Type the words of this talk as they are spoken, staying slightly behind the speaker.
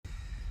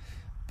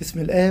بسم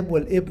الآب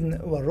والابن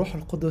والروح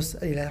القدس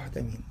الإله واحد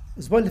آمين.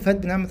 الأسبوع اللي فات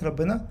بنعمة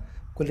ربنا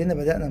كلنا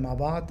بدأنا مع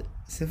بعض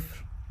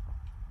سفر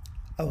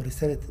أو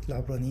رسالة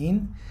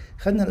العبرانيين.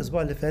 خدنا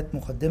الأسبوع اللي فات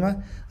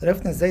مقدمة،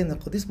 عرفنا إزاي إن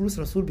القديس بولس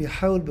الرسول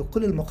بيحاول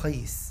بكل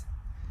المقاييس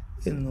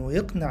إنه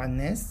يقنع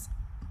الناس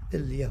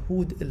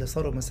اليهود اللي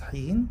صاروا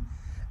مسيحيين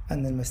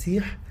أن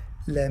المسيح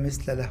لا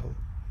مثل له،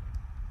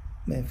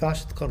 ما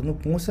ينفعش تقارنوه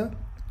بموسى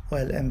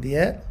ولا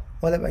الأنبياء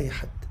ولا بأي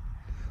حد.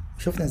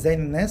 وشفنا إزاي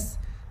إن الناس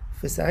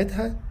في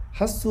ساعتها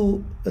حسوا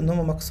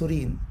إنهم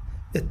مكسورين،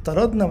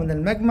 اتطردنا من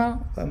المجمع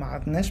وما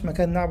عدناش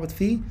مكان نعبد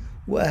فيه،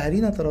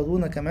 وأهالينا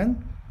طردونا كمان،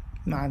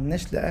 ما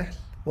عدناش لا أهل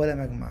ولا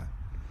مجمع.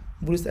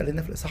 بولس قال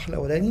لنا في الإصحاح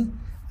الأولاني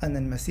أن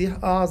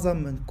المسيح أعظم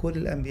من كل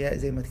الأنبياء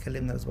زي ما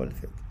اتكلمنا الأسبوع اللي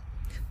فات.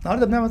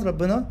 النهارده بنعمة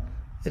ربنا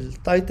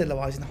التايتل، لو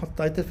عايزين نحط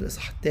تايتل في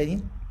الإصحاح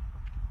التاني،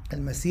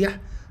 المسيح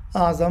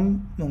أعظم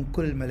من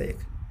كل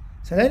الملائكة.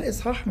 سنلاقي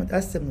الإصحاح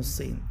متقسم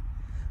نصين،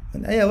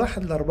 من آية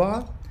 1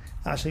 ل4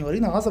 عشان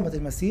يورينا عظمة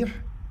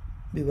المسيح.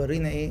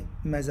 بيورينا إيه؟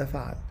 ماذا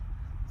فعل.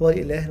 هو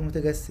الإله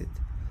المتجسد،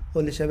 هو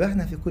اللي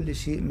شبهنا في كل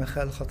شيء ما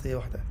خلا خطية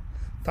واحدة.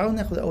 تعالوا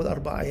ناخد أول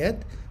 4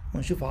 آيات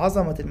ونشوف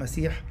عظمة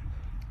المسيح،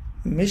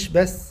 مش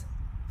بس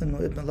إنه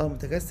ابن الله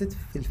المتجسد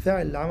في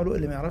الفعل اللي عمله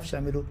اللي ما يعرفش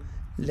يعمله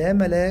لا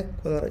ملاك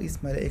ولا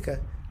رئيس ملائكة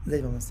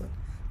زي ما بنصلي.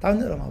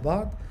 تعالوا نقرأ مع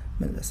بعض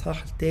من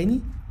الإصحاح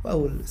الثاني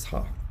وأول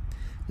الإصحاح.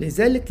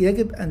 لذلك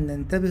يجب أن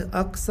ننتبه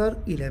أكثر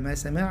إلى ما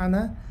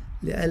سمعنا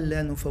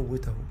لئلا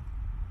نفوته.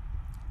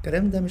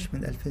 الكلام ده مش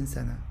من 2000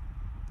 سنة،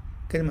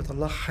 كلمة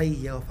الله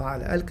حية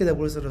وفعالة. قال كده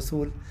بولس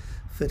الرسول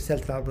في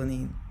رسالة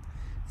العبرانيين،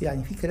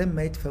 يعني في كلام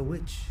ما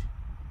يتفوتش،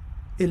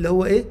 اللي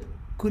هو إيه؟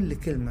 كل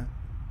كلمة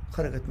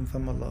خرجت من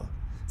فم الله.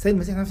 سيد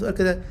المسيح نفسه قال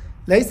كده: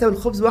 ليس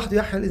بالخبز وحده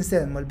يحيى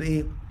الإنسان، امال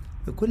بإيه؟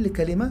 بكل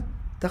كلمة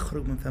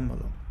تخرج من فم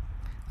الله.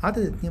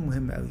 عدد 2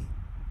 مهم قوي،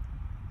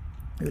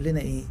 يقول لنا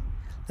إيه؟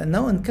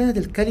 لأنه إن كانت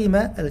الكلمة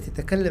التي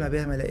تكلم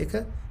بها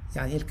ملائكة،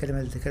 يعني إيه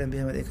الكلمة التي تكلم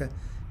بها ملائكة؟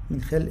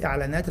 من خلال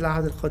إعلانات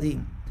العهد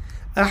القديم.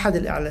 أحد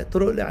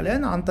طرق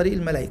الإعلان عن طريق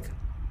الملائكة،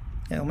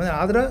 يعني أمنا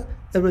العذراء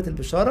قبلت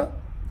البشارة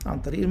عن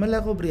طريق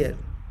الملاك غبريال.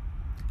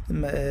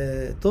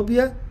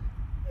 طوبيا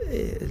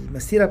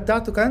المسيرة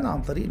بتاعته كان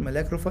عن طريق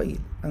الملاك رفائيل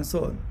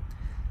أنسون.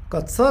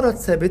 قد صارت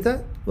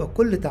ثابتة،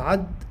 وكل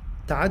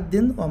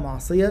تعد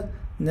ومعصية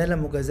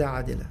نال مجازاة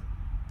عادلة.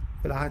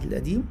 في العهد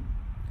القديم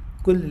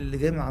كل اللي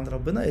جاي من عند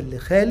ربنا اللي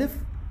خالف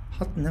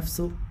حط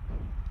نفسه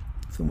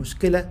في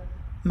مشكلة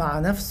مع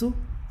نفسه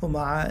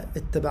ومع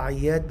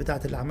التبعيات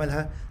بتاعت اللي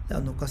عملها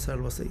لأنه كسر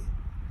الوصية.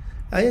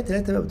 آية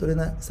 3 بقى بتقول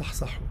لنا: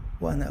 صحصحوا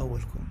وأنا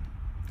أولكم.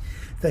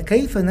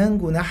 فكيف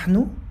ننجو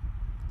نحن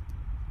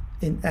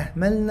إن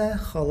أهملنا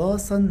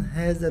خلاصا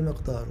هذا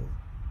مقداره؟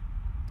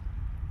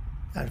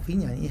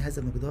 عارفين يعني إيه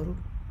هذا مقداره؟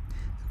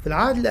 في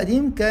العهد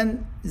القديم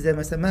كان زي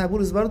ما سماها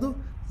بولس برضو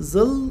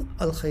ظل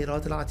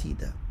الخيرات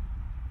العتيدة.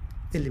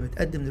 اللي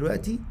متقدم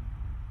دلوقتي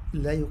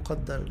لا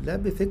يقدر لا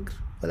بفكر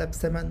ولا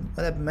بثمن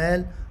ولا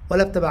بمال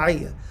ولا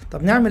بتبعية.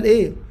 طب نعمل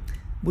إيه؟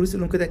 بولس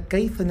يقول لهم كده: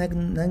 كيف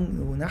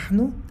ننجو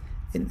نحن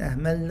إن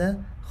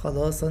أهملنا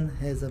خلاصا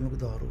هذا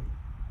مقداره؟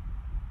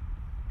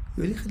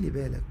 يقول لي خلي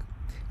بالك،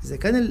 إذا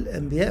كان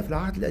الأنبياء في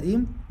العهد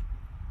القديم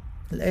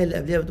الآية اللي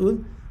قبلها بتقول: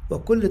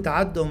 وكل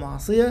تعد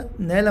ومعصية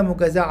نال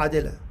مجازاة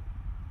عادلة،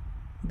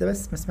 ده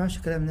بس ما سمعش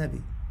كلام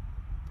نبي.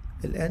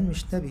 الآن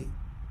مش نبي،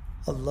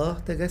 الله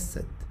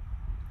تجسد،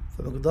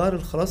 فمقدار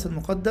الخلاص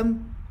المقدم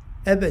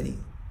أبدي.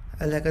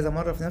 قالها كذا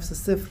مرة في نفس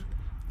السفر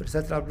في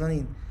رسالة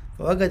العبرانيين: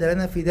 فوجد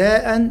لنا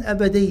فداء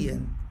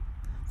أبديا.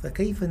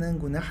 فكيف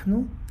ننجو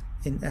نحن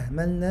إن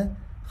أهملنا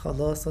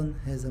خلاصا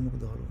هذا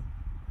مقداره؟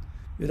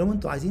 يقول لهم: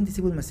 انتوا عايزين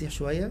تسيبوا المسيح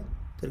شوية،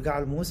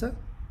 ترجعوا لموسى؟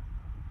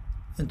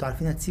 انتوا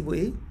عارفين هتسيبوا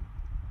ايه؟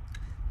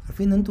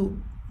 عارفين ان انتوا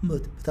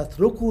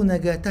بتتركوا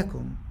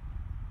نجاتكم.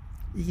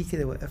 يجي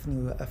كده يوقفني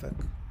ويوقفك،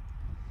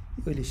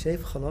 يقول لي: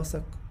 شايف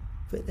خلاصك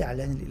في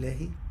الإعلان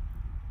الإلهي؟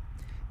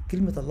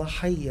 كلمة الله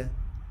حية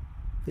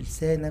في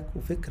لسانك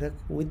وفكرك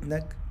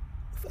وودنك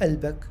وفي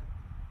قلبك،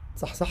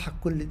 صحصحك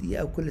كل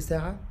دقيقة وكل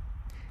ساعة.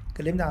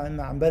 اتكلمنا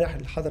مع امبارح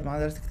اللي حضر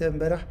معانا درس كتاب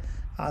امبارح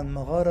عن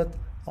مغارة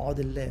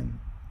عدلام،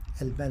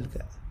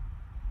 الملجأ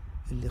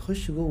اللي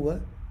يخش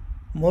جوه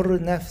مر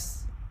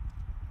النفس،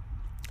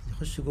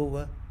 يخش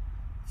جوه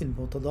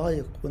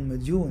المتضايق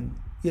والمديون،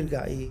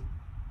 يرجع ايه؟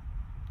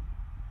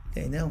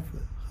 لقيناهم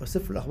في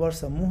سفر الأخبار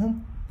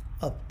سموهم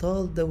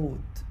أبطال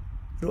داوود،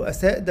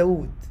 رؤساء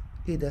داوود.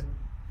 ايه ده؟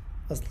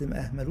 أصل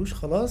ما أهملوش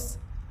خلاص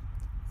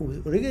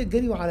ورجع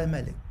جريوا على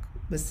ملك،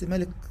 بس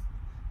ملك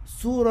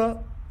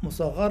صورة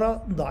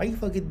مصغرة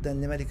ضعيفة جدا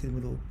لملك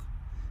الملوك.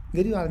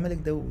 جريوا على ملك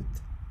داوود،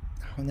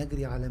 نحن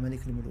نجري على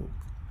ملك الملوك.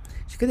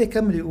 عشان كده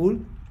يكمل يقول: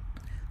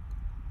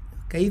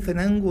 كيف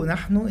ننجو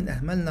نحن إن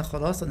أهملنا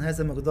خلاصا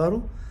هذا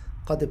مقداره؟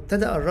 قد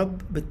ابتدأ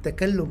الرب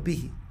بالتكلم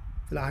به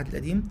في العهد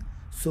القديم،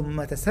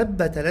 ثم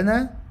تثبت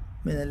لنا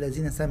من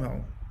الذين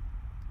سمعوا.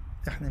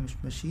 احنا مش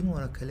ماشيين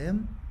ورا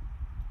كلام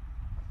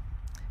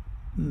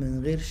من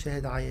غير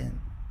شاهد عيان،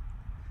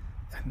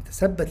 احنا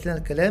تثبت لنا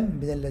الكلام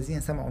من الذين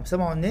سمعوا.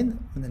 سمعوا منين؟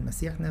 من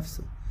المسيح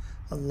نفسه.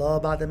 الله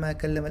بعد ما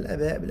كلم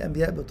الآباء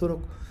بالأنبياء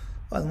بطرق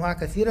وأنواع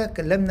كثيرة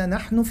كلمنا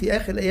نحن في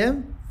آخر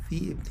الأيام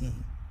في ابنه،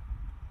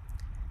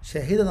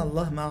 شاهدنا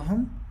الله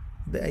معهم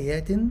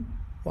بآيات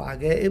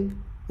وعجائب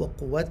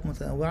وقوات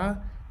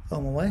متنوعة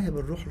ومواهب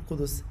الروح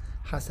القدس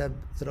حسب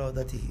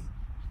إرادته.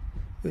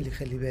 يقول لي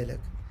خلي بالك،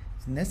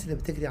 الناس اللي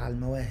بتجري على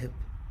المواهب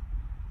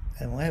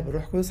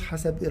الروح القدس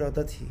حسب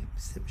إرادته،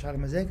 مش على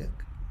مزاجك،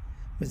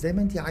 مش زي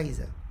ما انت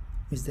عايزة،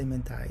 مش زي ما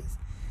انت عايز.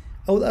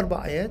 أول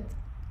 4 آيات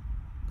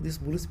قديس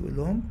بولس بيقول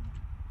لهم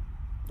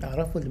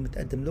اعرفوا اللي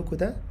متقدم لكم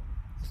ده،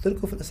 قلت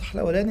لكم في الإصحاح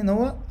الأولاني إن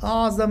هو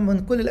أعظم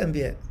من كل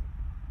الأنبياء.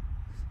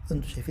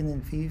 انتوا شايفين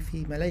إن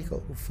في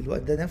ملايكة، وفي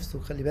الوقت ده نفسه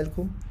خلي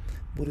بالكم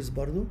بولس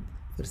برضو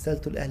في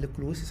رسالته لأهل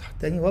كولوسي الإصحاح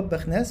التاني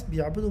وبخ ناس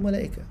بيعبدوا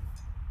ملائكة،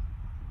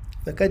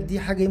 فكانت دي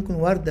حاجة يمكن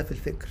واردة في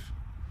الفكر.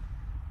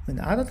 من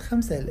عدد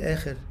 5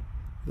 للآخر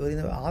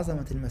بيورينا بقى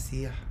عظمة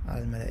المسيح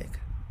على الملائكة،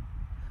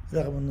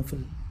 رغم إنه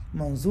في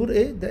المنظور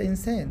إيه ده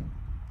إنسان.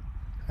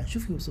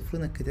 هنشوف يوصف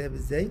لنا الكتاب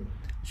إزاي،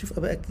 نشوف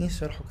آباء الكنيسة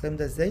شرحوا الكلام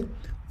ده إزاي،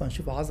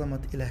 وهنشوف عظمة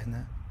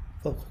إلهنا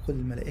فوق كل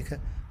الملائكة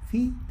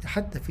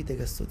حتى في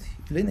تجسده.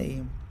 يقول لنا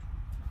إيه؟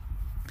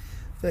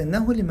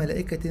 فإنه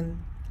لملائكة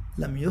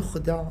لم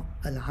يخضع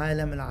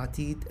العالم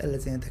العتيد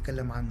الذي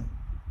نتكلم عنه.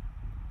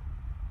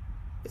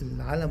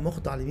 العالم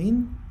مخضع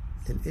لمين؟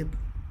 للابن.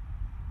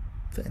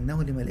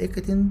 فإنه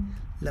لملائكة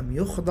لم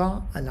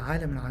يخضع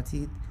العالم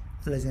العتيد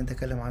الذي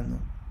نتكلم عنه،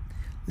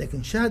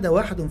 لكن شهد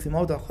واحد في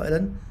موضع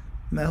قائلا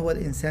ما هو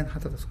الإنسان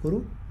حتى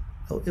تذكره،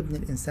 أو ابن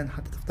الإنسان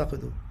حتى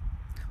تفتقده.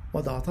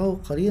 وضعته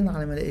قرينا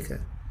على الملائكة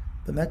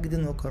بمجد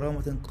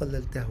وكرامة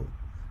قللته،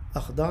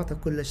 أخضعت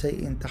كل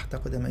شيء تحت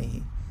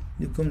قدميه.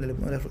 دي الجملة اللي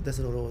بنقولها في القداس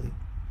الغروري.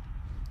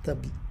 طب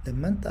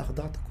لما أنت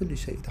أخضعت كل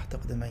شيء تحت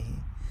قدميه،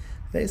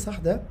 تلاقي صح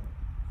ده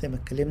زي ما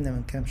اتكلمنا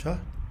من كام شهر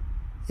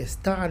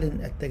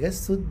يستعلن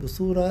التجسد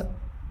بصورة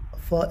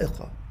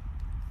فائقة.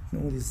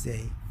 نقول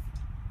ازاي؟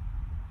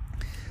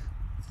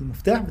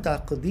 المفتاح بتاع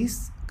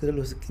القديس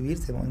كيرلس الكبير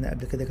زي ما قلنا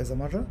قبل كده كذا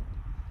مرة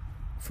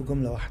في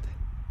جملة واحدة،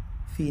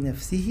 في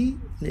نفسه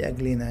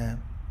لأجلنا.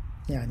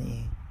 يعني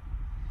ايه؟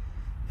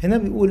 هنا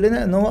بيقول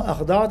لنا ان هو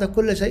أخضعت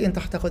كل شيء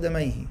تحت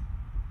قدميه.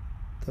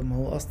 طب ما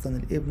هو أصلا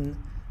الابن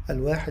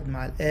الواحد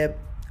مع الآب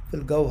في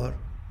الجوهر،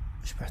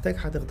 مش محتاج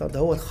حد يخضع، ده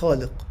هو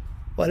الخالق.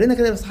 وقال لنا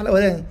كده في الإصحاح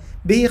الأولاني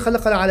به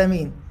خلق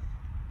العالمين.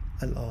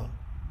 قال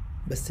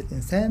بس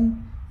الإنسان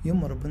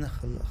يوم ما ربنا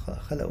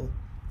خلقه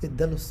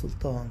اداله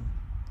السلطان،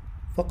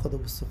 فقده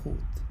بالسقوط،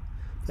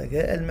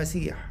 فجاء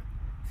المسيح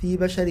في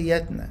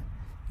بشريتنا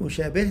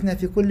يشابهنا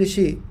في كل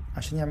شيء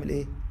عشان يعمل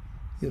ايه؟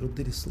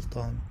 يرد لي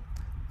السلطان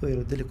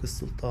ويرد لك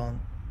السلطان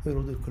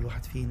ويرد لكل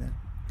واحد فينا.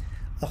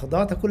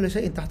 أخضعت كل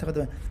شيء تحت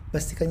قدمي.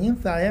 بس كان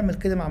ينفع يعمل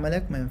كده مع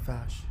ملاك؟ ما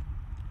ينفعش،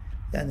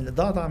 لأن اللي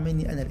ضعضع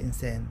مني أنا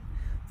الإنسان.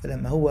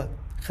 فلما هو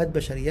خد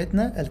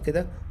بشريتنا قال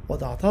كده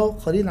وضعته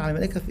قليلا على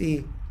الملائكة في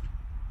ايه؟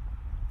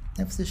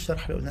 نفس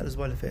الشرح اللي قلناه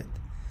الأسبوع اللي فات،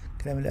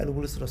 الكلام اللي قاله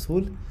بولس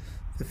الرسول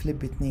في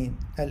فيليب 2.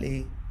 قال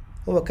ايه؟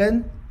 هو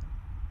كان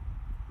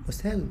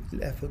مساوي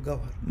للآب في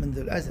الجوهر منذ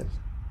الأزل،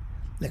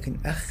 لكن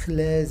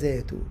أخلى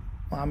ذاته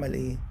وعمل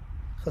ايه؟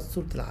 خد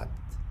صورة العبد،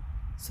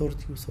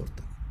 صورتي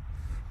وصورتك.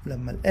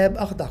 ولما الآب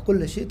أخضع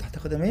كل شيء تحت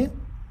قدميه،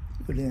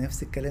 يقول لنا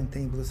نفس الكلام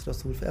تاني بولس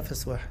الرسول في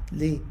أفس 1.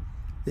 ليه؟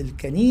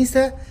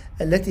 للكنيسة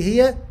التي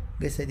هي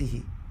جسده.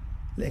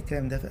 لا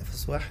الكلام ده في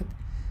أفس 1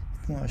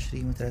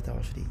 22 و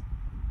 23.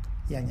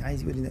 يعني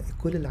عايز يقول لنا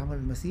كل اللي عمله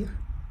المسيح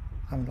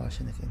عمله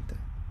عشانك انت.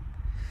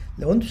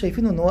 لو انتوا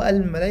شايفينه ان هو قال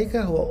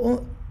الملائكة،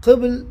 هو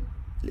قبل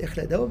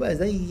الإخلاء ده وبقى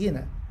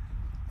زينا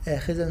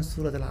آخذا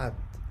صورة العبد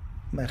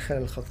ما خلى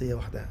الخطية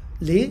وحدها.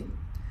 ليه؟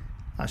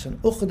 عشان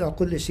أخضع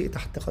كل شيء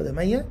تحت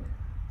قدمي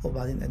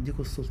وبعدين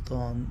أديكوا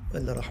السلطان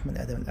اللي راح من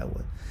آدم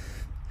الأول.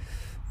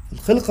 في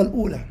الخلقة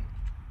الأولى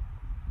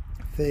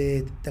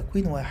في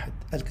تكوين 1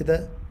 قال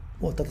كده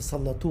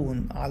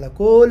وتتسلطون على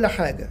كل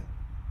حاجة.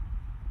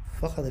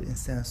 فقد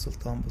الإنسان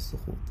السلطان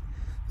بالسقوط،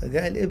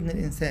 فجاء الابن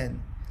الإنسان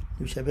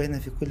ليشابهنا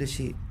في كل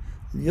شيء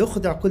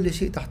ليخضع كل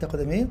شيء تحت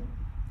قدميه.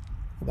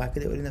 وبعد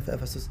كده يقول لنا في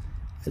أفسس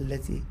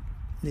التي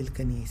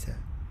للكنيسة،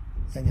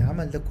 يعني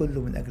عمل ده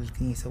كله من أجل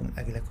الكنيسة ومن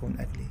أجلك ومن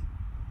أجلي.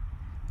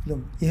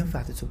 لهم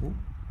ينفع تسيبوه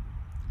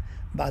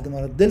بعد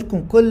ما رد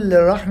لكم كل اللي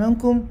راح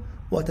منكم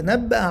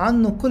وتنبأ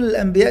عنه كل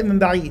الأنبياء من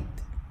بعيد،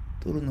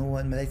 تقولوا إن هو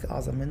الملائكة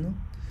أعظم منه؟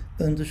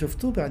 أنتوا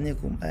شفتوه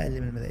بعينيكم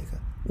أقل من الملائكة،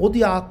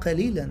 وضع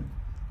قليلا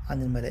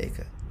عن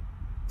الملائكة،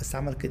 بس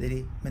عمل كده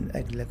ليه؟ من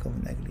أجلك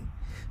ومن أجلي.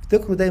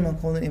 افتكروا دايما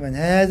قانون الإيمان،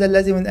 هذا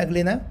الذي من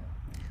أجلنا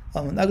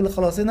أو من أجل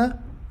خلاصنا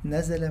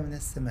نزل من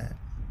السماء.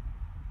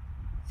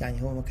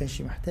 يعني هو ما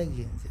كانش محتاج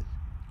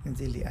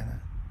ينزل لي أنا.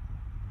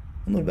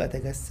 ونقول بقى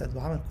تجسد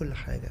وعمل كل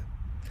حاجة.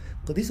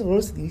 قديس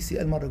غرورس النيسي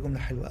قال مرة جملة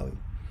حلوة قوي.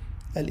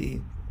 قال إيه؟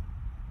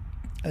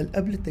 قال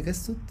قبل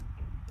التجسد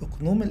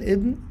أقنوم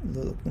الابن اللي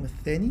هو الأقنوم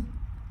الثاني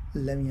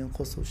لم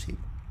ينقصه شيء.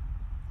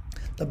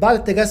 طب بعد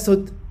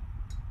التجسد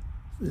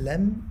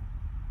لم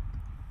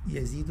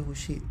يزيده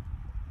شيء.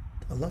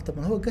 الله، طب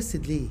ما هو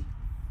اتجسد ليه؟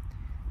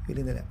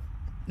 يقول لنا لا،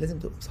 لازم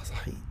تبقوا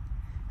مصحصحين.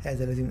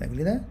 هذا الذي من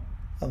أجلنا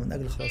أو من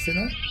أجل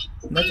خلاصنا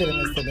نزل من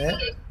السماء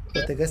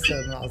وتجسد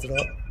من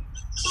العذراء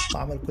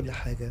وعمل كل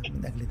حاجة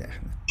من أجلنا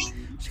إحنا.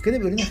 عشان كده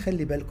بيقول لنا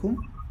خلي بالكم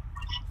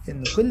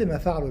إن كل ما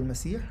فعله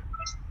المسيح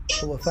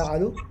هو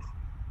فعله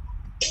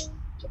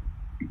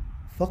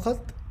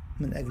فقط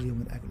من أجلي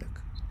ومن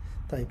أجلك.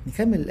 طيب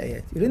نكمل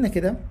الآيات. يقول لنا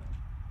كده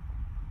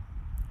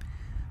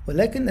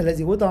ولكن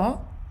الذي وضع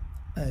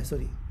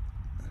سوري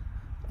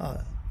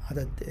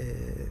عدد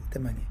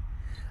 8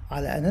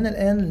 على أننا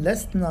الآن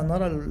لسنا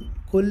نرى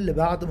الكل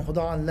بعد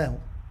مخضوعا له.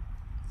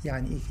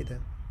 يعني إيه كده؟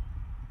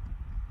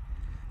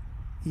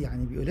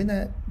 يعني بيقول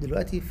لنا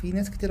دلوقتي في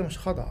ناس كتيرة مش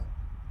خاضعة،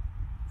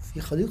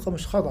 في خليقة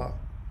مش خاضعة،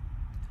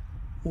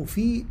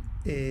 وفي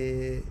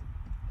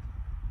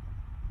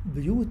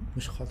بيوت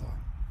مش خاضعة.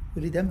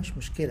 يقول لي ده مش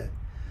مشكلة،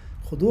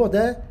 الخضوع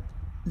ده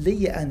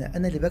ليا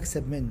أنا اللي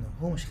بكسب منه،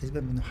 هو مش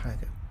كسبان منه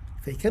حاجة.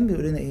 فيكمل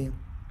يقول لنا إيه؟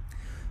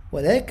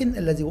 ولكن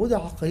الذي وضع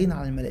قرين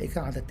على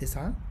الملائكة عدد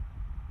 9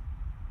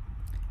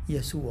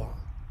 يسوع.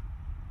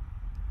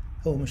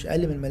 هو مش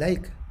أقل من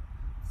الملائكة،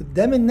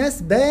 قدام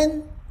الناس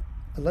بان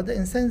الله ده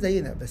إنسان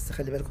زينا، بس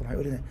خلي بالكم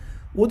هيقول لنا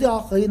وضع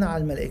قرين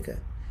على الملائكة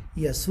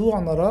يسوع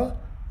نراه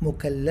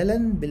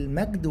مكللا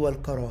بالمجد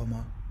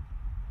والكرامة.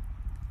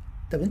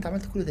 طب انت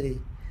عملت كل ده ليه؟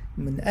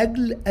 من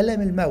أجل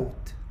ألم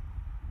الموت،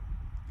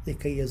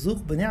 لكي يذوق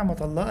بنعمة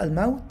الله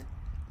الموت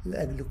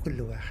لأجل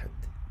كل واحد.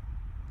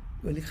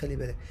 يقول لي خلي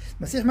بالك،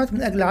 المسيح مات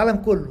من أجل العالم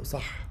كله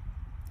صح،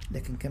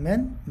 لكن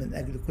كمان من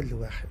أجل كل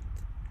واحد.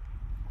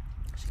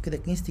 عشان كده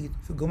الكنيسة تيجي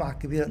في الجمعة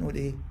الكبيرة نقول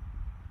إيه؟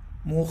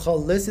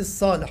 مخلصي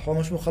الصالح. هو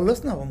مش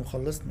مخلصنا، هو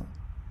مخلصنا،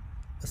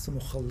 بس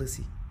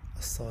مخلصي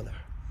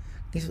الصالح.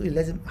 الكنيسة تقول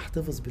لازم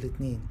أحتفظ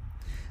بالاتنين.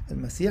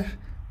 المسيح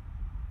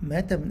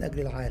مات من أجل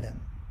العالم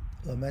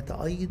ومات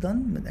أيضا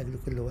من أجل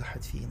كل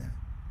واحد فينا.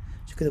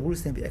 عشان كده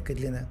بولس بيأكد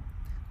لنا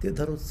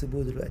تقدروا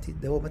تسيبوه دلوقتي،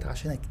 ده هو مات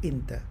عشانك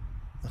أنت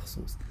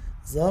مخصوص،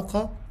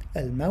 ذاق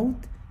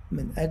الموت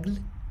من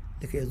أجل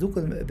لكي يذوق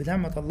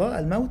بنعمة الله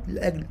الموت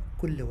لأجل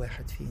كل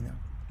واحد فينا.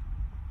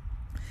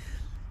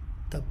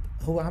 طب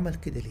هو عمل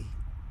كده ليه؟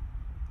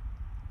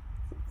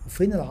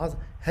 وفين العظمة؟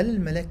 هل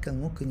الملاك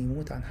كان ممكن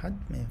يموت عن حد؟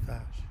 ما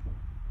ينفعش.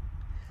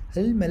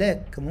 هل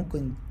الملاك كان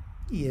ممكن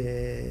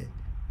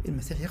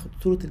المسيح ياخد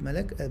صورة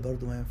الملاك؟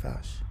 برضو ما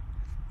ينفعش.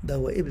 ده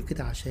هو قبل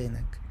كده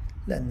عشانك،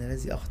 لأن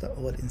الذي أخطأ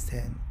هو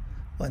الإنسان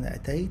وأنا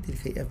أتيت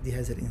لكي أفدي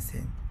هذا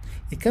الإنسان.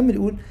 يكمل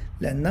يقول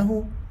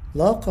لأنه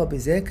لاقى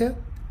بذاك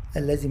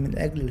الذي من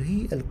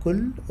أجله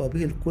الكل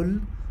وبه الكل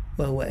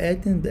وهو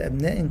آت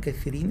بأبناء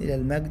كثيرين إلى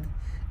المجد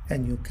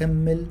أن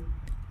يكمل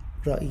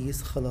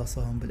رئيس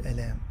خلاصهم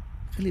بالآلام.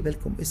 خلي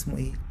بالكم اسمه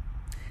إيه؟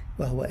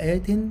 وهو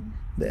آت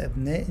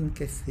بأبناء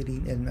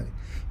كثيرين إلى المجد.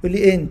 يقول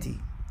لي أنت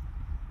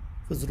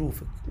في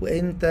ظروفك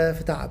وأنت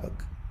في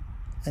تعبك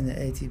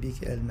أنا آتي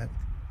بك إلى المجد.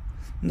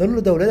 نقول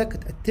له ده ولادك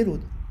اتقتلوا،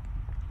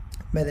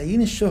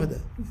 ملايين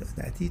الشهداء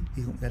أنا أتيت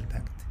بهم إلى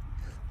المجد،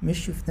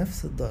 مشوا في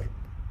نفس الضرب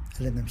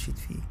اللي أنا مشيت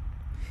فيه.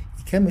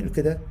 يكمل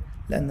كده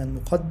لأن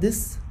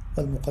المقدس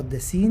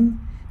والمقدسين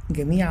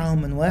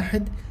جميعهم من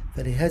واحد،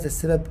 فلهذا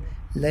السبب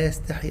لا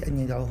يستحي أن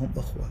يدعوهم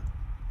أخوة.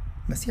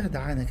 المسيح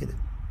دعانا كده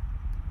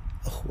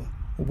أخوة،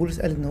 وبولس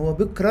قال إن هو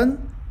بكرا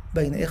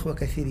بين إخوة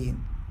كثيرين،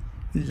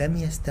 لم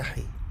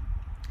يستحي.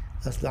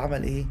 أصل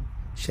عمل إيه؟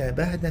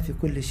 شابهنا في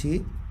كل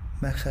شيء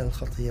ما خلا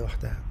الخطية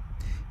وحدها.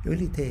 يقول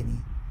لي تاني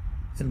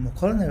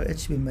المقارنة ما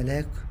بقتش بين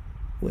ملاك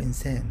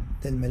وإنسان،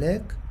 ده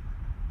الملاك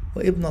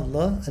وابن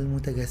الله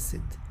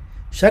المتجسد،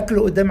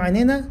 شكله قدام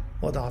عينينا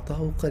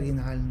وضعته قرين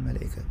على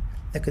الملائكة،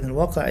 لكن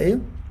الواقع إيه؟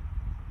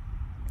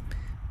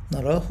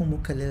 نراه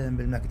مكللا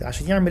بالمجد.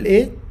 عشان يعمل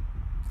إيه؟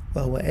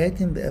 وهو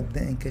آت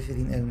بأبناء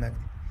كثيرين إلى المجد.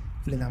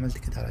 يقول أنا عملت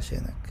كده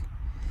علشانك.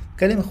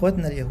 كلم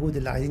إخواتنا اليهود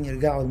اللي عايزين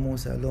يرجعوا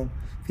لموسى، قال لهم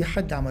في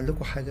حد عمل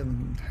لكم حاجة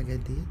من الحاجات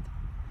ديت؟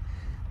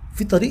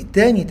 في طريق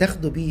تاني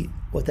تاخدوا بيه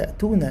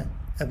وتأتون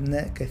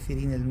أبناء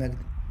كثيرين المجد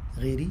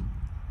غيري؟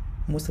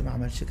 موسى ما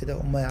عملش كده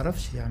وما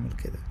يعرفش يعمل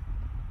كده.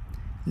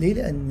 ليه؟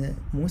 لأن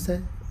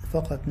موسى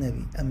فقط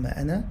نبي،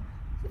 أما أنا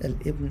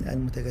الابن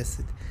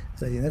المتجسد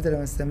الذي نزل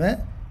من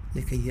السماء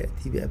لكي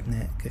يأتي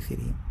بأبناء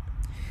كثيرين.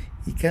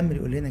 يكمل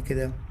يقول لنا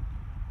كده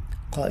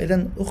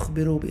قائلا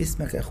أخبروا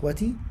باسمك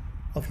أخوتي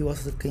وفي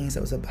وسط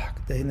الكنيسة أسبحك.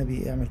 ده هنا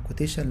بيعمل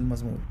كوتيشن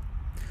للمزمور.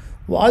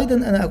 وأيضا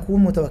أنا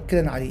أكون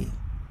متوكلا عليه،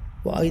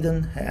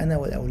 وأيضا ها أنا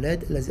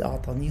والأولاد الذي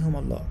أعطانيهم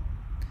الله.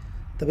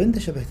 طب أنت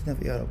شبهتنا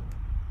في إيه يا رب؟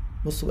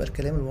 بصوا بقى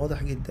الكلام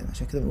الواضح جدا.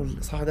 عشان كده بنقول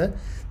الإصحاح ده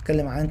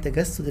اتكلم عن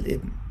تجسد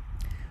الابن.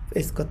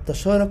 فإذ قد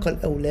تشارك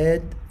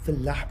الأولاد في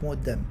اللحم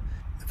والدم.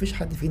 مفيش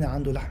حد فينا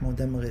عنده لحم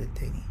ودم غير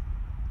التاني،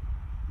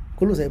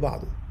 كله زي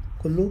بعضه،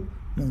 كله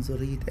من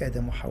ذرية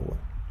آدم وحواء.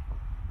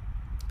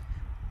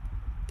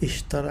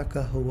 اشترك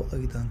هو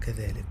أيضا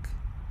كذلك.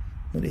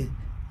 نقول إيه؟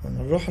 ومن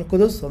الروح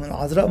القدس ومن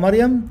العذراء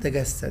مريم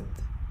تجسد،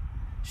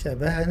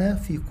 شبهنا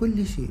في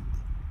كل شيء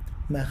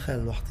ما خلا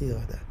الوحدية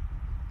وحدها.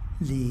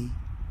 ليه؟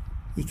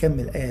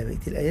 يكمل آية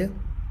بقية الآية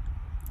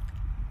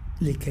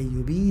لكي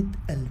يبيد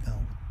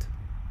الموت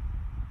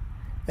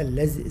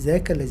الذي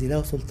ذاك الذي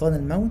له سلطان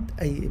الموت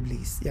أي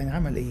إبليس. يعني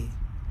عمل إيه؟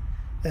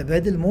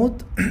 أباد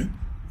الموت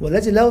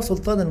والذي له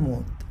سلطان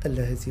الموت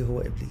الذي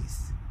هو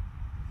إبليس.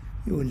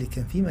 يقول لي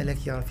كان في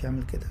ملاك يعرف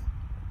يعمل كده؟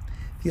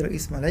 في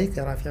رئيس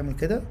ملائكة يعرف يعمل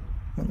كده؟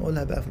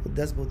 ونقولها بقى في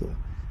القداس بوضوح: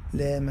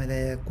 لا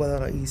ملاك ولا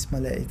رئيس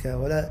ملائكة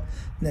ولا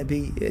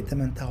نبي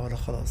ائتمنته على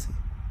خلاصي.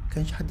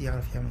 كانش حد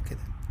يعرف يعمل كده.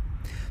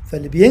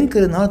 فاللي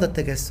بينكر النهارده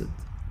التجسد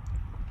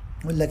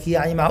يقول لك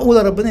يعني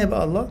معقولة ربنا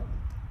يبقى الله؟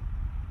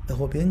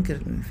 هو بينكر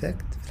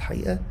الفاكت في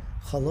الحقيقة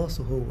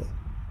خلاصه هو،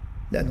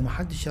 لأنه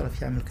محدش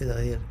يعرف يعمل كده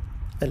غير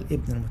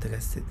الابن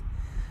المتجسد.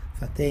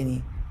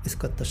 فتاني: إذ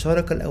قد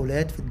تشارك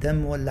الأولاد في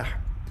الدم واللحم،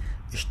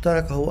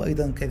 اشترك هو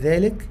أيضا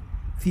كذلك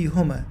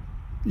فيهما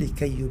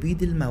لكي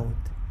يبيد الموت،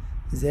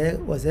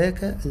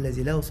 وذاك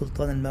الذي له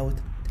سلطان الموت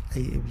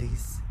أي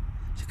إبليس.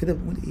 عشان كده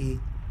بنقول إيه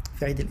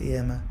في عيد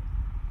القيامة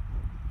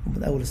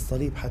ومن أول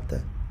الصليب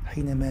حتى: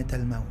 حين مات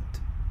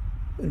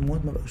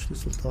الموت ما بقاش له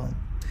سلطان.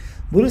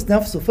 بولس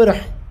نفسه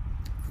فرح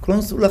في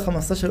كورنثوس الأولى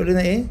 15 يقول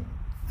لنا إيه: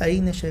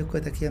 أين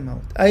شوكتك يا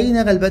موت؟ أين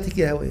غلبتك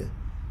يا هوية؟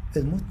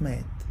 الموت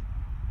مات،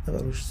 ما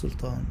بقالوش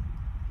سلطان.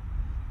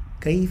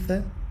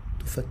 كيف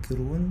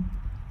تفكرون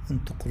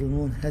أن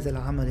تقرنون هذا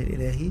العمل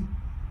الإلهي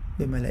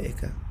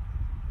بملائكة؟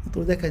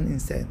 تقول ده كان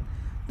إنسان،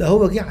 ده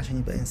هو جه عشان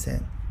يبقى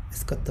إنسان.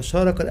 إذ قد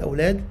تشارك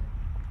الأولاد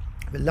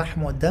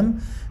باللحم والدم،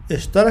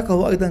 اشترك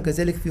هو أيضا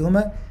كذلك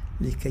فيهما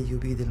لكي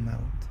يبيد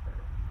الموت.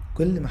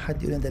 كل ما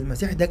حد يقول ده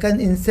المسيح ده كان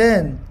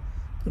إنسان،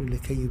 تقول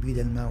لكي يبيد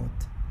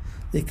الموت،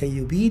 لكي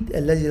يبيد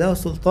الذي له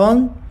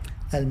سلطان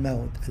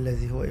الموت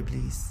الذي هو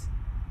إبليس.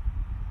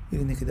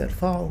 يقول كده: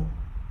 ارفعوا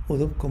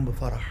قلوبكم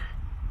بفرح،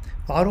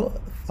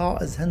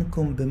 ارفعوا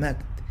أذهانكم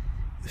بمجد،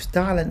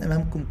 يستعلن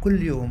أمامكم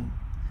كل يوم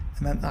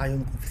أمام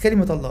أعينكم في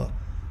كلمة الله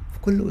في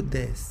كل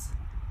قداس.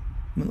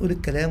 بنقول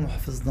الكلام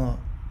وحفظناه،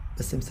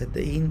 بس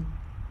مصدقين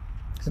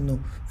إنه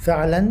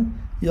فعلا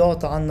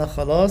يعطى عنا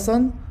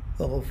خلاصا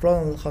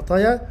وغفران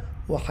للخطايا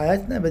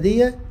وحياة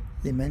أبدية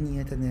لمن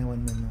يتناول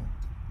منه.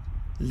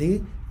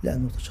 ليه؟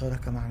 لأنه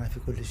تشارك معنا في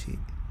كل شيء،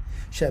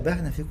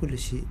 شابهنا في كل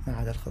شيء ما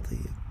عدا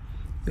الخطية.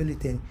 يقول لي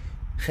تاني: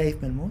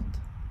 خايف من الموت؟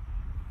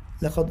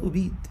 لقد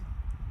أبيد.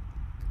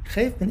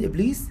 خايف من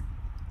إبليس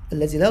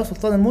الذي له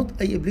سلطان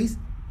الموت أي إبليس؟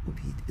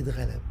 أبيد،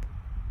 اتغلب.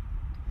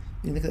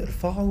 لأن كده: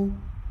 ارفعوا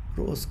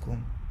رؤوسكم،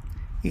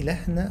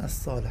 إلهنا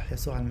الصالح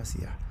يسوع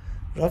المسيح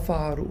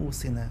رفع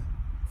رؤوسنا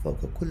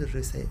فوق كل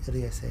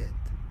الرياسات،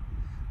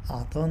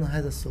 أعطانا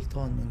هذا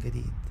السلطان من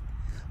جديد،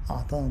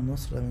 أعطانا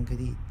النصرة من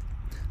جديد.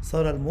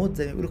 صار الموت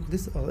زي ما يقول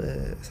القديس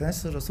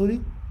اثناسيوس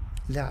الرسولي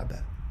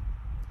لعبة.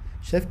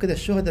 شايف كده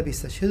الشهداء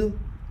بيستشهدوا،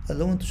 قال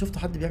لهم: انتوا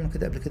شفتوا حد بيعمل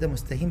كده قبل كده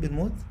مستهين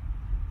بالموت؟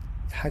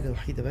 حاجة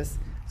وحيدة بس.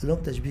 قال لهم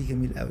تشبيه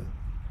جميل قوي،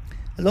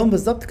 قال لهم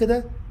بالظبط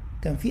كده: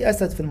 كان في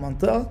أسد في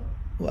المنطقة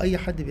وأي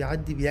حد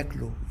بيعدي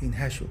بياكله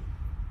ينهشه.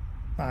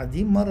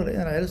 معديين مرة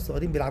لقينا العيال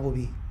الصغيرين بيلعبوا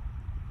بيه.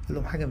 قال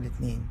لهم حاجة من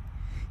الاتنين: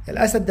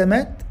 الأسد ده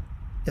مات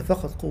يا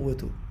فقد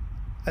قوته.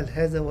 قال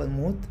هذا هو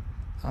الموت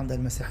عند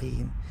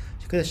المسيحيين.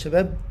 عشان كده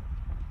الشباب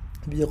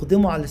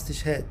بيقدموا على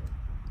الاستشهاد: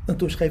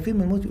 انتوا مش خايفين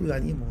من الموت؟ يقولوا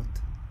يعني ايه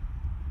موت؟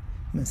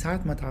 من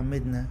ساعة ما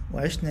تعمدنا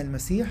وعشنا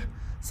المسيح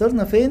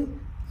صرنا فين؟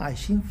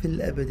 عايشين في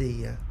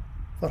الأبدية،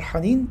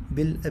 فرحانين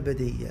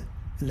بالأبدية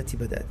التي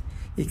بدأت.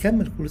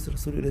 يكمل بولس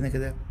الرسول يقول لنا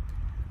كده: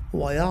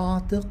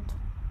 ويعتق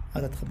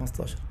عدد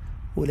 15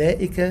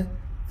 أولئك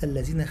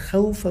الذين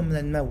خوفا من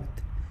الموت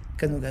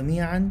كانوا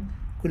جميعا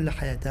كل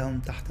حياتهم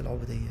تحت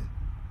العبودية.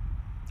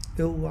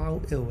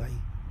 اوعي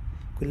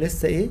كل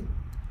لسه ايه؟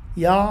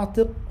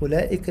 يعتق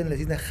أولئك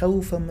الذين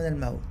خوفا من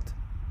الموت.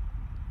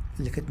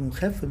 اللي كانت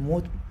مخاف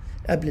الموت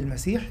قبل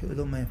المسيح يقول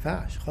لهم ما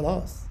ينفعش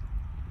خلاص.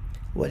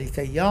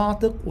 ولكي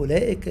يعتق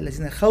أولئك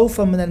الذين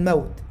خوفا من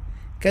الموت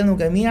كانوا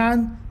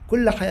جميعا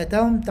كل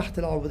حياتهم تحت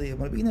العبودية.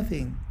 ما بقينا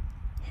فين؟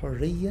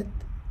 حرية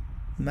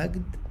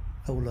مجد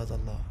أولاد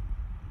الله.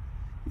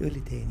 يقول لي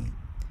تاني: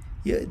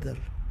 يقدر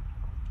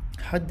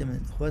حد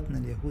من اخواتنا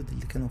اليهود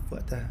اللي كانوا في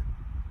وقتها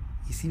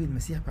يسيب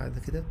المسيح بعد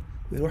كده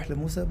ويروح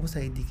لموسى؟ موسى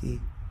هيديك ايه؟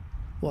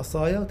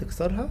 وصايا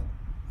وتكسرها؟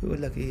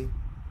 يقول لك ايه؟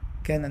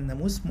 كان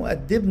الناموس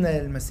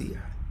مؤدبنا للمسيح،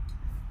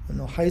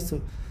 انه حيث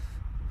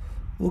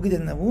وجد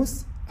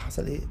الناموس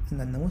حصل ايه؟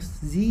 ان الناموس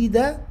زيد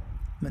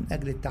من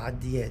اجل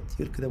التعديات.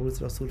 يقول كده بولس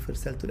الرسول في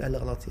رسالته لاهل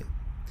غلاطيا: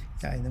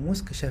 يعني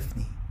الناموس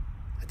كشفني،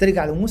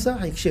 هترجع لموسى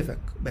هيكشفك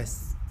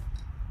بس.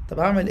 طب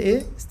اعمل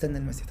ايه؟ استنى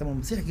المسيح. طب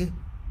المسيح جه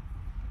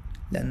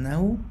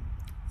لانه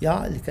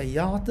لكي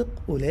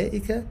يعتق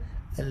أولئك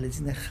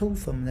الذين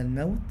خوفا من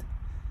الموت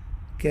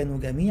كانوا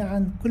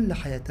جميعا كل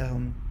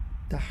حياتهم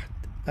تحت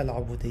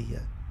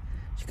العبودية.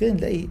 عشان كده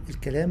نلاقي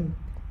الكلام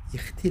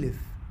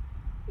يختلف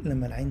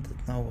لما العين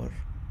تتنور.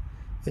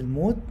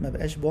 الموت ما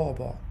بقاش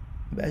بعبع،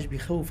 ما بقاش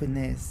بيخوف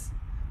الناس،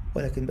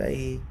 ولكن بقى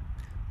ايه؟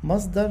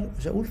 مصدر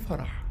مش هقول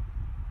فرح،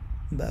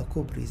 بقى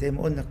كوبري. زي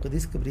ما قلنا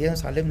القديس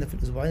كبريانوس علمنا في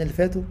الأسبوعين اللي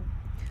فاتوا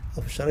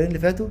أو في الشهرين اللي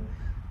فاتوا: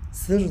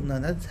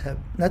 صرنا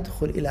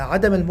ندخل إلى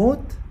عدم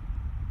الموت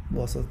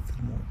بواسطة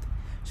الموت.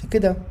 عشان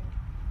كده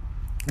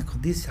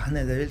القديس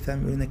يوحنا ذا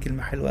الفم يقول لنا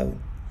كلمة حلوة أوي: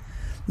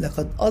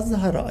 لقد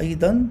أظهر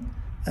أيضا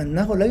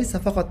أنه ليس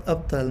فقط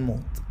أبطل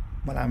الموت،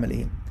 ما العمل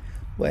إيه؟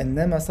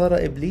 وإنما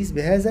صار إبليس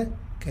بهذا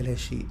كلا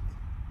شيء.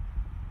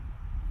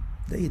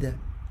 ده إيه ده؟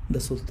 ده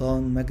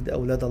سلطان مجد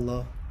أولاد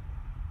الله.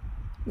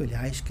 يقول لي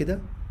عايش كده؟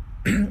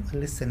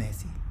 ولا لسه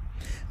ناسي؟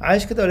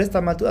 عايش كده ولا لسه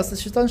عمال تقول اصل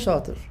الشيطان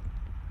شاطر،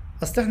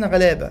 اصل احنا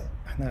غلابة؟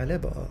 احنا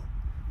غلابة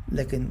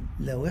لكن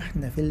لو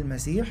احنا في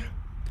المسيح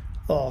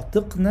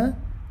اعتقنا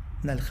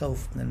من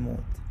الخوف من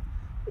الموت،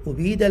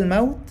 أبيد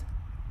الموت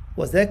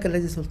وذاك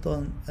الذي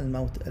سلطان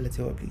الموت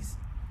الذي هو إبليس.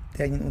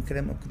 تاني نقول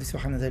كلام القديس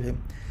يوحنا زي الهم: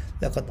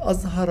 لقد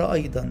أظهر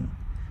أيضا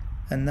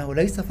أنه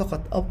ليس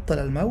فقط أبطل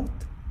الموت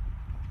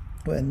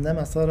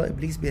وإنما صار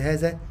إبليس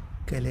بهذا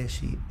كلا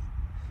شيء.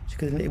 عشان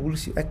كده نلاقي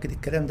بولس يؤكد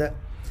الكلام ده،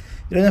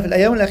 لأن في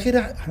الأيام الأخيرة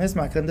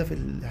هنسمع الكلام ده في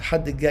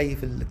الحد الجاي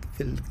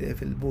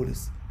في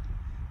البولس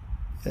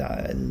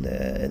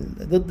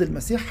ضد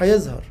المسيح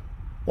هيظهر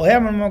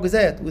وهيعمل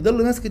معجزات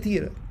ويضل ناس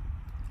كتيرة.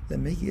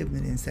 لما يجي ابن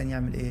الإنسان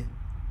يعمل إيه؟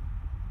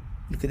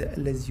 كده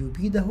الذي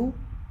يبيده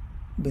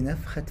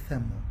بنفخة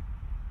فمه.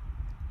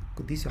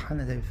 القديس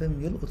يوحنا زي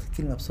الفم يلقط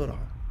الكلمة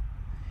بسرعة.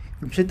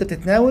 مش انت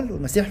بتتناول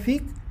والمسيح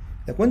فيك،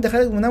 لو كنت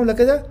خارج من مناولة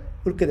كده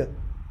قول كده: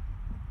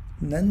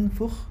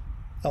 ننفخ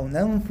أو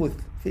ننفث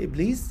في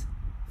إبليس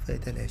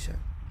فيتلاشى.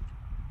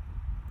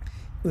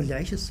 يقول لي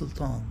عيش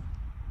السلطان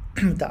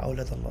بتاع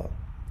أولاد الله.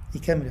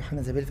 يكمل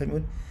يوحنا زي الفم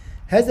يقول: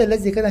 هذا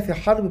الذي كان في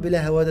حرب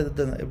بلا هوادة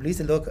ضدنا،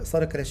 إبليس اللي هو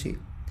صار كلا شيء،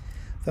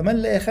 فمن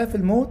لا يخاف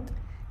الموت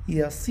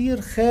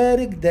يصير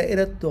خارج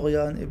دائرة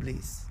طغيان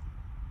إبليس.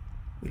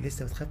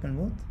 لسه بتخاف من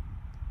الموت؟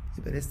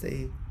 يبقى لسه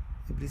إيه؟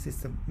 إبليس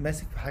لسه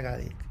ماسك في حاجة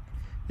عليك،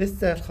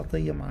 لسه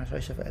الخطية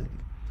عايشة في قلبي،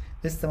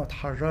 لسه ما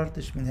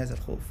تحررتش من هذا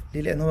الخوف.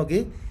 ليه؟ لأنه هو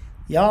جه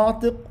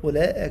يعتق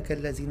أولئك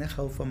الذين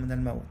خوفا من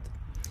الموت.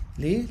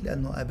 ليه؟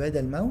 لأنه أباد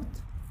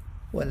الموت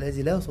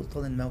والذي له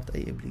سلطان الموت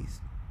أي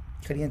إبليس.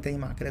 خلينا تاني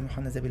مع كلام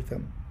يوحنا زي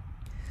الفم: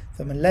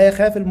 فمن لا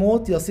يخاف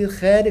الموت يصير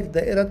خارج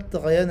دائرة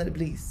طغيان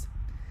إبليس،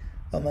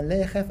 ومن لا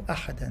يخاف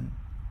أحدا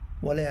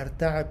ولا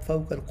يرتعب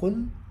فوق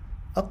الكل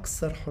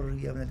أكثر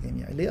حرية من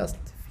الجميع. ليه؟ أصل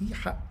في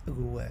حق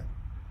جواه.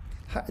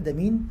 الحق ده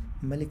مين؟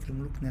 ملك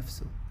الملوك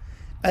نفسه.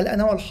 قال: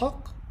 أنا هو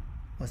الحق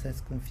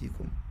وسيسكن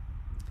فيكم.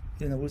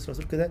 لأن بولس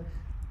الرسول كده: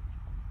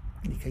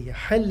 لكي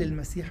يحل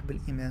المسيح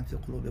بالإيمان في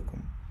قلوبكم.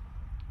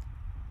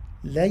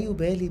 لا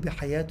يبالي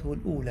بحياته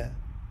الأولى،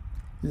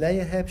 لا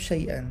يهاب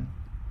شيئا.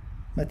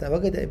 متى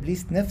وجد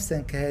إبليس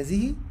نفسا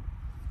كهذه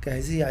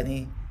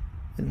يعني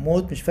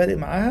الموت مش فارق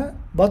معاها،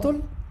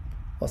 بطل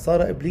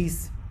وصار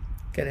إبليس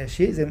كلا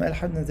شيء زي ما قال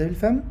حد من ذوي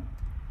الفم.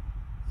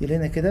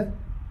 يقول كده: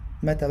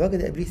 متى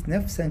وجد إبليس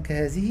نفسا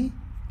كهذه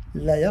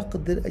لا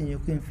يقدر أن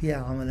يقيم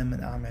فيها عملا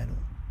من أعماله.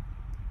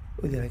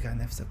 قولي راجع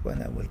نفسك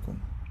وأنا أولكم.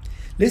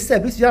 لسه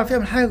إبليس بيعرف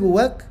يعمل حاجة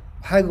جواك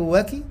وحاجة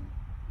جواكي،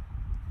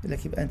 يقول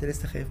لك يبقى أنت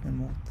لسه خايف من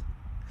الموت،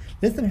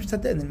 لسه مش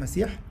مصدق إن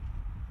المسيح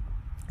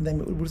زي ما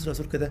يقول بولس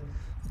الرسول كده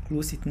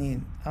كولوسي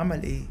 2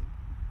 عمل إيه؟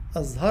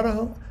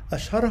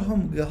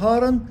 أشهرهم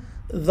جهارا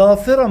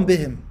ظافرا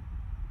بهم.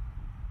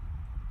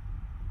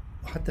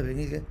 وحتى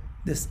بالإنجليزي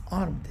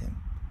disarmed him،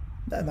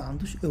 بقى ما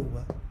عندوش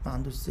قوة، ما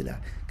عندوش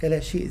سلاح، كلا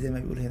شيء زي ما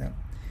بيقول هنا.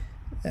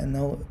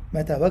 لأنه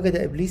متى وجد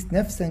إبليس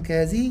نفسا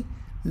كهذه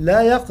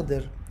لا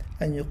يقدر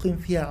أن يقيم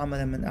فيها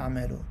عملا من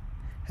أعماله.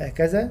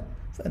 هكذا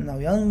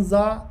فإنه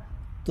ينزع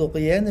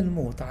طغيان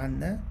الموت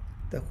عنا،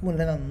 تكون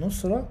لنا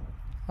النصرة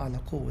على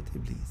قوة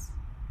إبليس.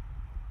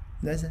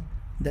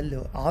 ده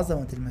اللي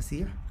عظمة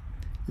المسيح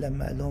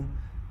لما قال لهم: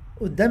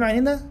 قدام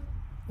عيننا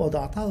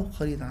وضعته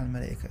قليلا عن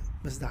الملائكة،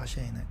 بس ده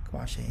عشانك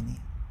وعشاني.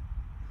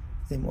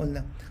 زي ما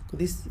قلنا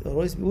قديس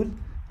رويس بيقول: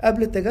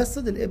 قبل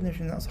التجسد الابن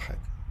مش ناقصه حاجة،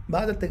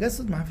 بعد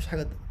التجسد ما فيش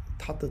حاجة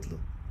اتحطت له.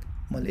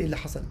 امال ايه اللي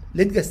حصل؟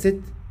 ليه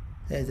اتجسدت؟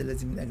 هذا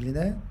الذي من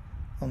أجلنا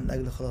ومن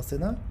أجل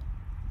خلاصنا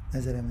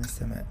نزل من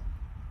السماء،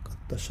 قد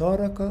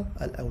تشارك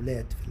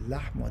الأولاد في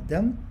اللحم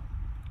والدم،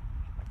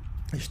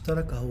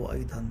 اشترك هو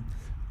أيضا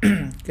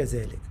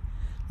كذلك.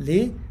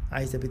 ليه؟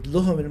 عايز أبيد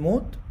لهم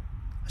الموت.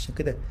 عشان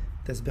كده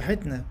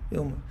تسبيحتنا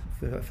يوم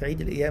في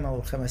عيد القيامة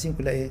والخماسين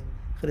كلها ايه؟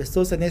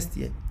 خريستوس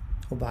انستيا.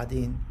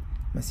 وبعدين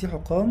مسيح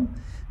قام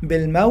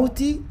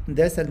بالموت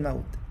داس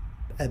الموت،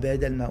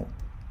 أباد الموت،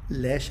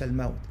 لاش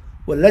الموت،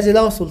 والذي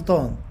له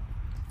سلطان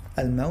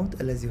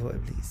الموت الذي هو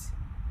إبليس.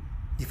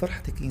 دي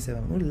فرحة الكنيسة.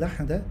 لما بنقول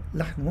اللحن ده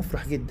لحن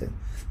مفرح جدا،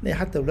 نلاقي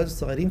حتى أولاد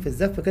الصغيرين في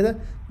الزف كده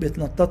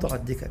بيتنططوا على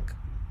الدكك.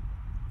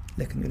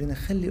 لكن يقول لنا: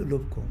 خلي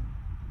قلوبكم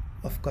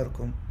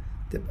وأفكاركم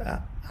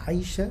تبقى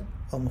عايشة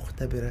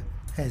ومختبرة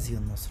هذه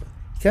النصرة.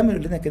 كمل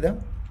يقول لنا كده: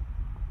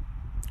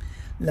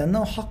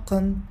 لأنه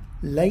حقا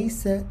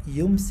ليس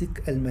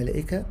يمسك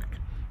الملائكة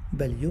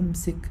بل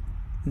يمسك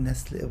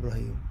نسل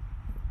إبراهيم.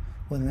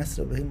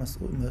 ونسل إبراهيم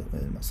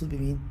مقصود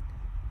بمين؟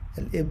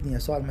 الابن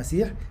يسوع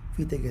المسيح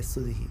في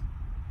تجسده.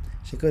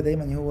 عشان كده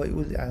دايما هو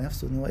يقول على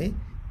نفسه ان هو ايه؟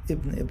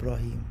 ابن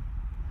إبراهيم.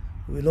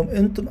 ويقول لهم: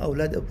 انتم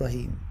أولاد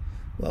إبراهيم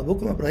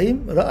وأبوكم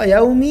إبراهيم رأى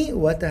يومي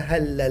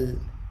وتهلل.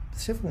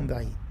 بس شافه من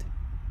بعيد.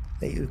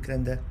 لا يقول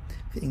الكلام ده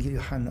في إنجيل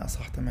يوحنا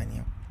أصحاح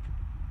 8: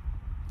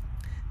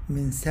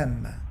 من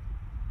ثم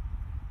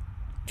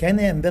كان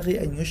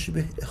ينبغي أن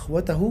يشبه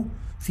إخوته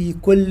في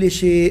كل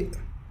شيء،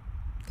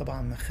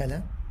 طبعا ما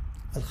خلا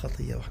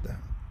الخطية وحدها.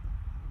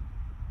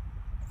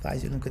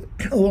 فعايز يقول لهم كده: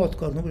 اوعوا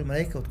تقارنوا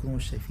بالملائكة وتكونوا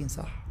مش شايفين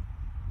صح.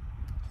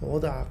 هو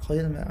وضع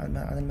قليلا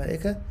عن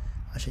الملائكة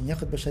عشان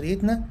ياخد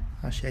بشريتنا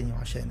عشاني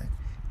وعشانك،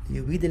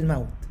 ليبيد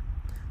الموت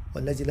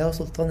والذي له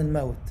سلطان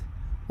الموت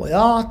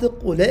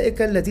ويعتق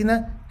أولئك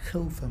الذين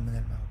خوفا من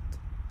الموت.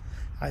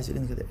 عايز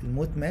يقول كده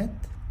الموت مات،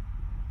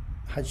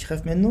 محدش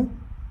خاف منه.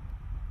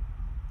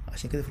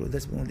 عشان كده في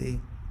القداس بنقول ايه؟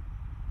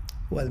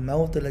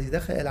 والموت الذي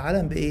دخل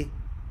العالم بايه؟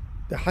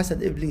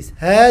 بحسد ابليس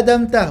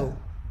هدمته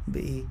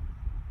بايه؟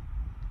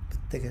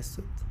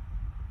 بالتجسد.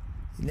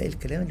 نلاقي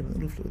الكلام اللي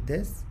بنقوله في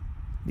القداس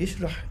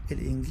بيشرح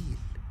الانجيل،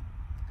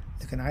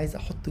 لكن عايز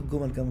احط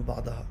الجمل جنب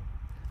بعضها،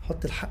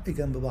 احط الحق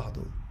جنب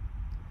بعضه.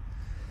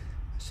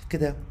 عشان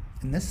كده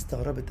الناس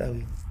استغربت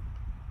قوي.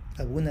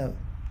 ابونا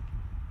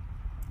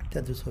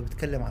تدرس هو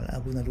بيتكلم عن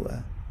ابونا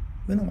لوقا،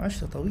 بينهم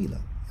عشرة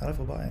طويلة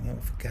يعرفوا بقى،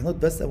 يعني في الكهنوت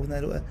بس ابونا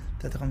لوقا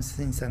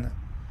 53 سنة.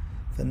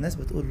 فالناس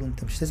بتقول له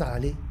انت مش تزعل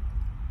عليه؟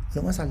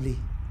 لو ازعل ليه؟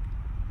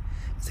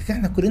 اذا كان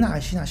احنا كلنا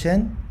عايشين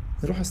عشان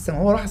نروح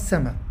السماء، هو راح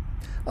السماء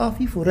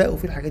في فراق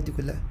وفي الحاجات دي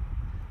كلها،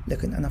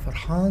 لكن انا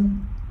فرحان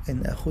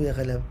ان اخويا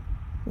غلب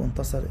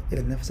وانتصر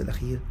الى النفس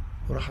الاخير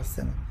وراح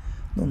السماء.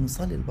 نقوم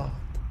نصلي لبعض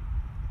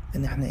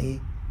ان احنا ايه؟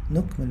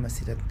 نكمل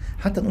مسيرتنا.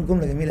 حتى نقول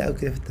جمله جميله قوي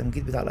كده في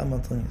التمجيد بتاع الانبا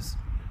انطونيوس،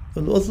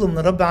 يقول له اطلب من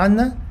الرب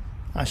عنا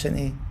عشان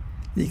ايه؟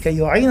 لكي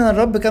يعيننا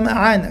الرب كما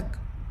اعانك.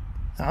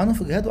 اعانه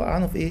في جهاده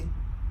واعانه في ايه؟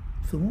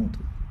 في موته.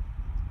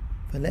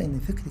 فنلاقي ان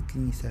فكر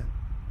الكنيسه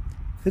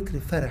فكر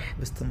فرح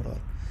باستمرار.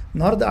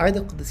 النهارده اعياد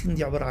القديسين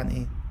دي عباره عن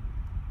ايه؟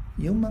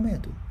 يوم ما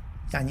ماتوا،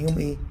 يعني يوم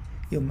ايه؟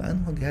 يوم ما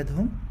انهوا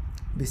جهادهم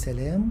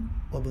بسلام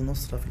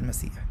وبنصره في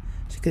المسيح.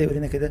 عشان كده يقول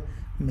لنا كده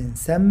من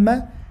ثم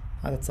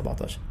عدد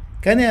 17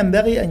 كان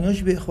ينبغي ان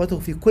يشبه اخوته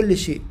في كل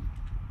شيء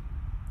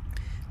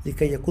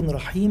لكي يكون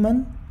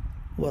رحيما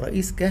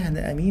ورئيس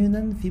كهنة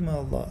امينا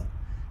فيما الله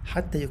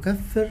حتى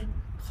يكفر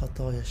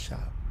خطايا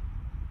الشعب.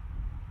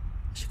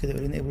 عشان كده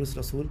يقول لنا ايه بولس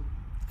الرسول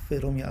في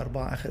رومية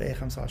 4 اخر ايه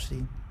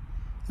 25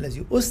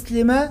 الذي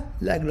اسلم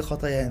لاجل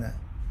خطايانا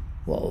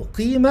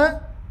واقيم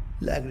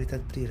لاجل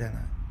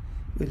تدبيرنا.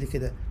 يقول لي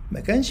كده ما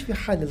كانش في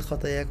حل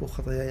لخطاياك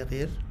وخطاياي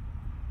غير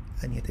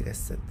ان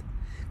يتجسد،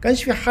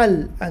 كانش في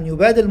حل ان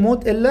يباد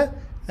الموت الا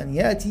ان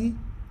ياتي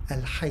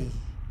الحي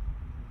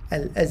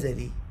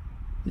الازلي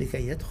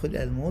لكي يدخل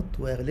الى الموت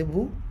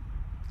ويغلبه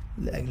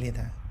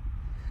لاجلنا.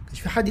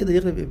 كانش في حد يقدر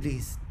يغلب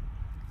ابليس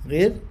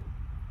غير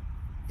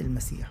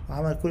المسيح.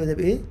 وعمل كل ده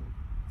بايه؟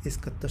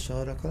 اذ قد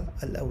تشارك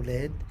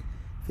الاولاد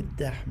في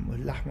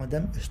اللحم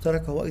والدم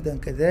اشترك هو ايضا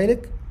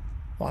كذلك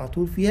وعلى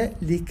طول فيها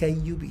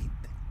لكي يبيد.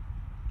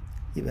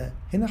 يبقى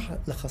هنا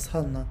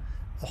لخصها لنا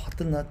او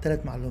حط لنا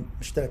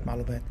مش ثلاث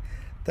معلومات،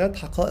 3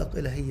 حقائق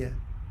الهيه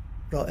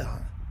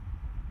رائعه.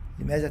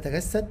 لماذا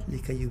تجسد؟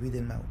 لكي يبيد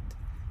الموت.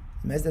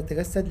 لماذا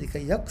تجسد؟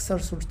 لكي يكسر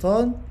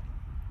سلطان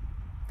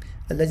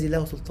الذي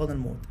له سلطان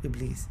الموت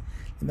ابليس.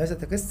 لماذا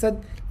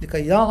تجسد؟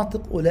 لكي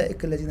يعتق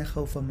اولئك الذين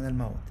خوفا من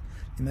الموت.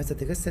 لماذا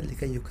تجسد؟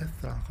 لكي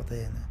يكفر عن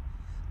خطايانا.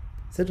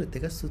 سر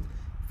التجسد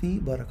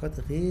فيه بركات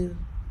غير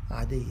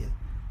عاديه.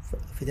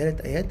 في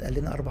 3 آيات قال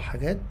لنا 4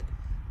 حاجات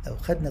لو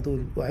خدنا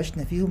دول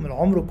وعشنا فيهم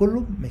العمر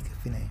كله ما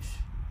يكفيناش.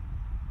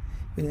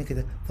 يقول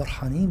كده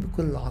فرحانين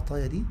بكل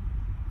العطايا دي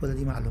ولا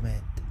دي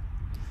معلومات؟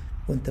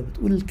 وانت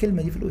بتقول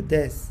الكلمة دي في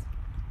القداس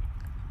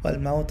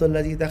والموت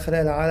الذي دخل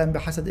العالم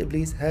بحسد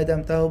ابليس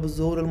هدمته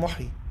بالظهور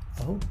المحيي.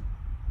 اهو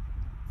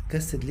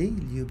جسد ليه؟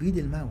 ليبيد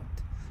الموت.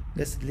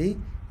 جسد ليه؟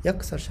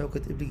 يكسر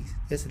شوكة ابليس.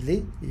 جسد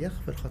ليه؟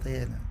 ليغفر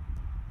خطايانا.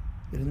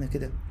 يقول لنا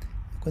كده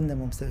كنا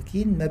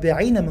ممسكين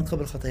مبيعين من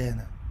قبل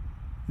خطايانا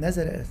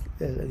نزل الى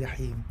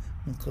الجحيم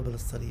من قبل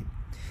الصليب.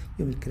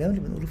 يوم الكلام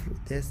اللي بنقوله في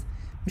القداس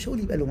مش هقول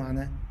يبقى له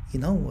معنى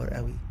ينور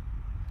قوي،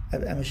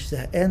 ابقى مش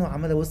زهقان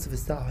وعمال ابص في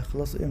الساعه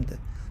هيخلصوا امتى.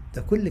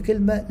 ده كل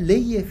كلمه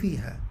ليا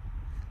فيها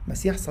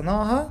مسيح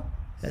صنعها،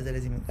 هذا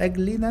الذي من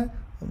اجلنا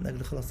ومن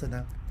اجل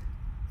خلاصنا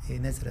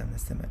نزل من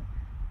السماء.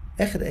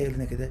 اخر ايه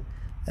لنا كده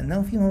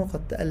انه فيما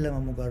قد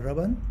تألم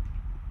مجربا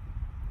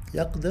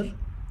يقدر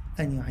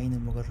ان يعين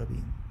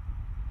المجربين.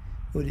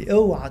 يقول لي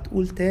اوعى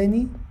تقول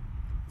تاني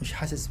مش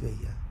حاسس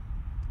بيا.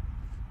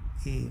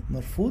 ايه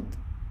مرفوض؟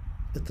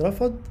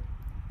 اترفض.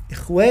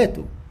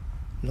 اخواته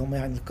اللي هم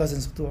يعني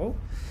الكازنز بتوعه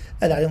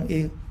قال عليهم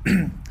ايه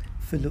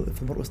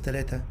في مرقس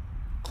 3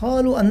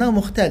 قالوا انه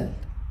مختل.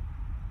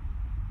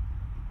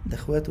 ده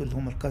اخواته اللي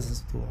هم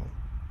الكازنز بتوعه.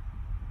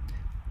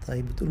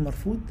 طيب بتقول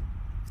مرفوض؟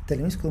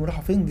 التلاميذ كلهم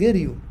راحوا فين؟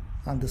 جريوا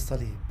عند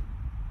الصليب.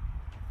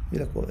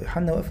 يقول لك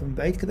يوحنا وقف من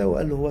بعيد كده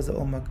وقال له هو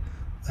ذا امك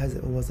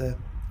وهذا هو ذا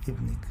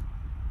ابنك.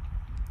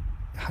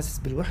 حاسس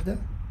بالوحده،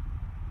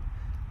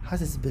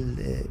 حاسس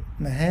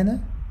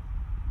بالمهانه.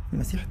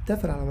 المسيح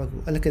اتفل على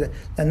وجهه قال كده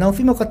لانه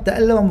فيما قد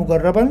تألم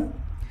مجربا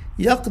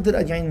يقدر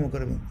ان يعين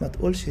المجربين. ما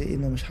تقولش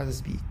انه مش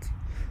حاسس بيك،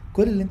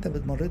 كل اللي انت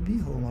بتمرت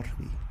بيه هو مر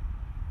بيه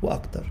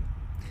واكتر.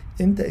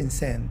 انت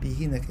انسان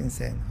بيهينك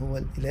انسان، هو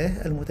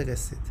الاله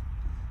المتجسد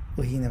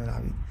وهينا من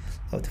العبيد.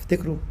 لو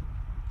تفتكروا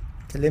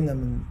اتكلمنا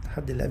من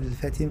حد اللي قبل اللي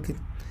فات يمكن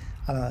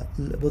على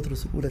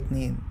بطرس الاولى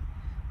 2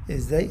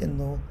 ازاي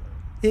انه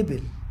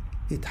قبل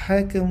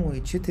يتحاكم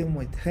ويتشتم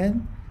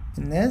ويتهان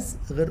الناس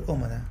غير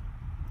امنا،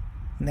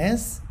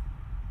 ناس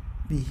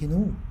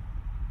بيهنوه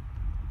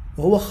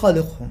وهو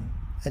خالقهم.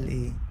 قال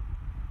ايه؟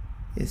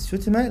 إذ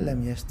شتم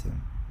لم يشتم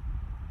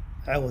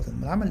عوضا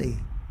من عمل إيه؟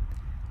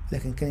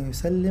 لكن كان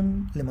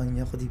يسلم لمن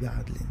يقضي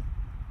بعدل.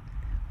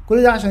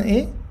 كل ده عشان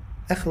إيه؟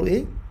 آخره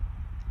إيه؟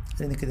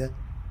 لأن كده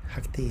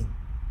حاجتين: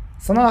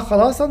 صنع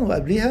خلاصا،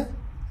 وقبليها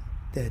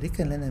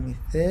تاركا لنا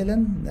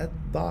مثالا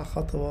نتبع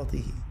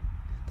خطواته.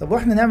 طب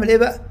واحنا نعمل ايه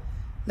بقى؟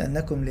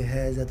 لأنكم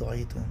لهذا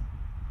دعيتم،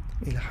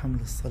 إلى حمل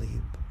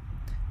الصليب،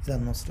 إلى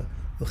النصرة.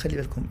 وخلي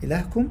بالكم،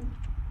 إلهكم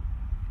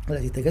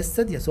الذي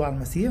تجسد يسوع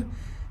المسيح،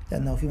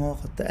 لأنه فيما هو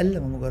قد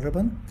تألم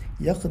مجربا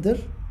يقدر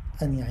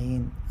أن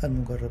يعين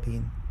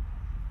المجربين.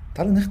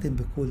 تعالوا نختم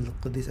بقول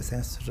القديس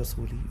أثناسيوس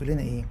الرسولي، يقول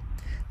لنا إيه؟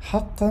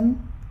 حقا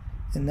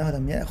إنه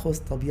لم يأخذ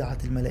طبيعة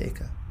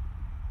الملائكة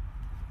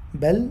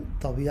بل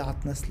طبيعة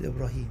نسل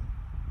إبراهيم.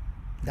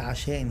 ده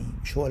عشاني،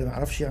 مش هو اللي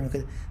معرفش يعمل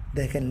كده،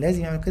 ده كان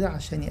لازم يعمل كده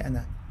عشاني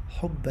أنا،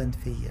 حبا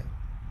فيا،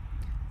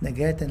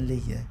 نجاة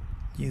ليا،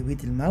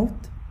 ليبيد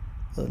الموت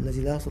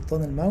الذي له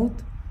سلطان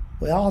الموت،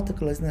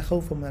 ويعتق الذين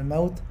خوفا من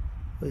الموت،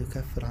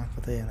 ويكفر عن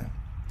خطايانا.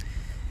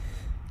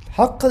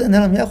 حقا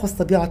أنه لم يأخذ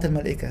طبيعة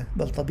الملائكة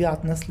بل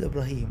طبيعة نسل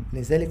إبراهيم،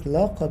 لذلك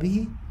لاق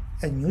به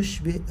أن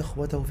يشبه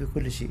إخوته في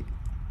كل شيء،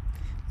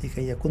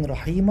 لكي يكون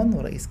رحيما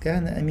ورئيس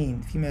كهنة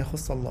أمين فيما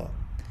يخص الله،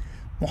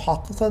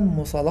 محققا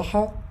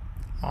مصالحة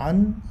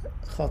عن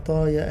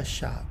خطايا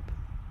الشعب،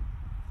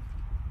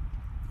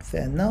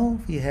 فإنه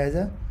في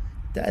هذا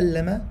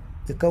تألم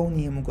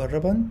بكونه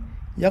مجربا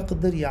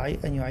يقدر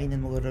أن يعين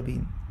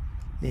المجربين.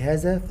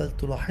 لهذا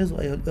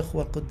فلتلاحظوا أيها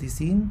الإخوة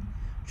القديسين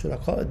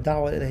شركاء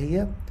الدعوة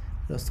الإلهية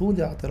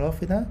رسول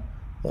اعترافنا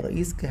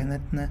ورئيس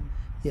كهنتنا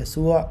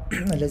يسوع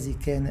الذي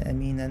كان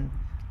أمينا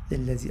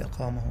للذي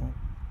أقامه.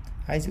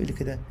 عايز يقول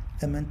كده،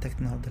 أمانتك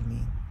النهارده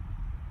لمين؟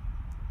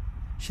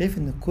 شايف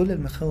إن كل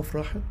المخاوف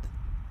راحت؟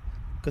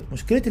 كانت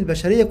مشكلة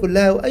البشرية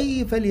كلها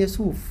وأي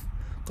فيلسوف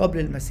قبل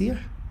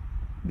المسيح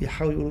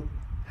بيحاول يقولوا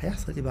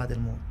هيحصل إيه بعد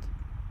الموت.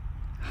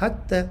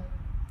 حتى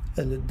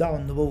اللي ادعوا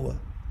النبوة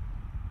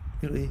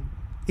يقولوا إيه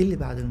اللي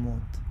بعد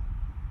الموت؟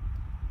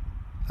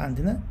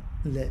 عندنا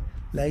لا،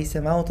 ليس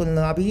موت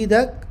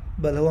لعبيدك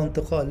بل هو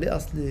انتقال.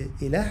 لأصل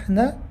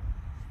إلهنا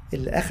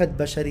اللي أخذ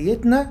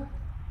بشريتنا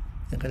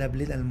غلب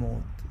لنا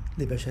الموت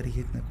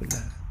لبشريتنا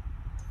كلها،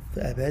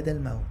 فأباد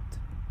الموت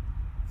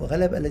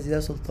وغلب الذي له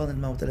سلطان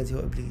الموت الذي هو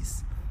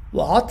إبليس،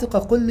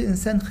 وعتق كل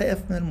إنسان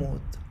خائف من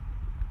الموت،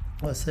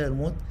 وصار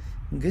الموت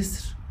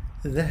جسر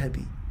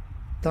ذهبي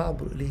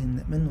تعبر إليه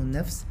منه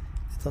النفس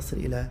لتصل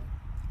إلى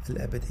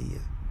الأبدية.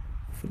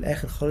 وفي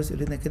الآخر خالص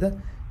يقول لنا كده: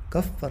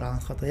 كفر عن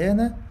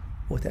خطايانا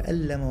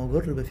وتألم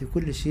وجرب في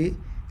كل شيء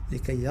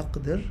لكي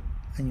يقدر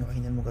أن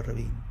يعين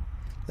المجربين.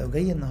 لو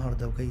جاي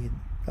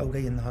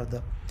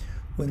النهارده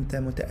وانت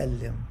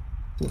متألم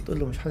وتقول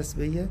له مش حاسس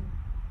بيا،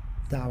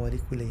 دعوة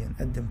ليك وليا،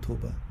 قدم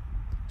توبة.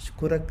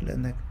 أشكرك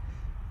لأنك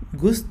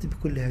جزت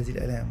بكل هذه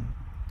الآلام،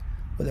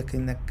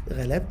 ولكنك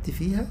غلبت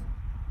فيها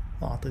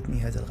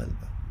وأعطتني هذا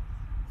الغلبة.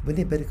 ربنا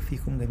يبارك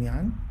فيكم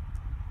جميعا.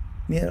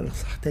 نقرأ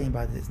الإصحاح تاني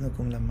بعد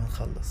إذنكم لما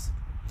نخلص،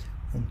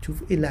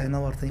 ونشوف إيه اللي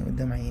هينور تاني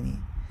قدام عيني،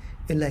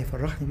 إيه اللي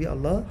هيفرحني بيه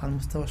الله على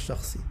المستوى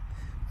الشخصي.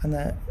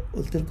 أنا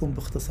قلت لكم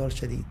باختصار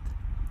شديد.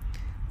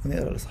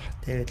 ونقرأ الإصحاح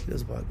الثالث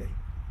الأسبوع الجاي.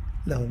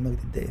 له المجد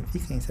الدائم في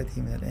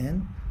كنيسته من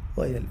الآن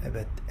وإلى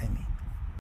الأبد، آمين.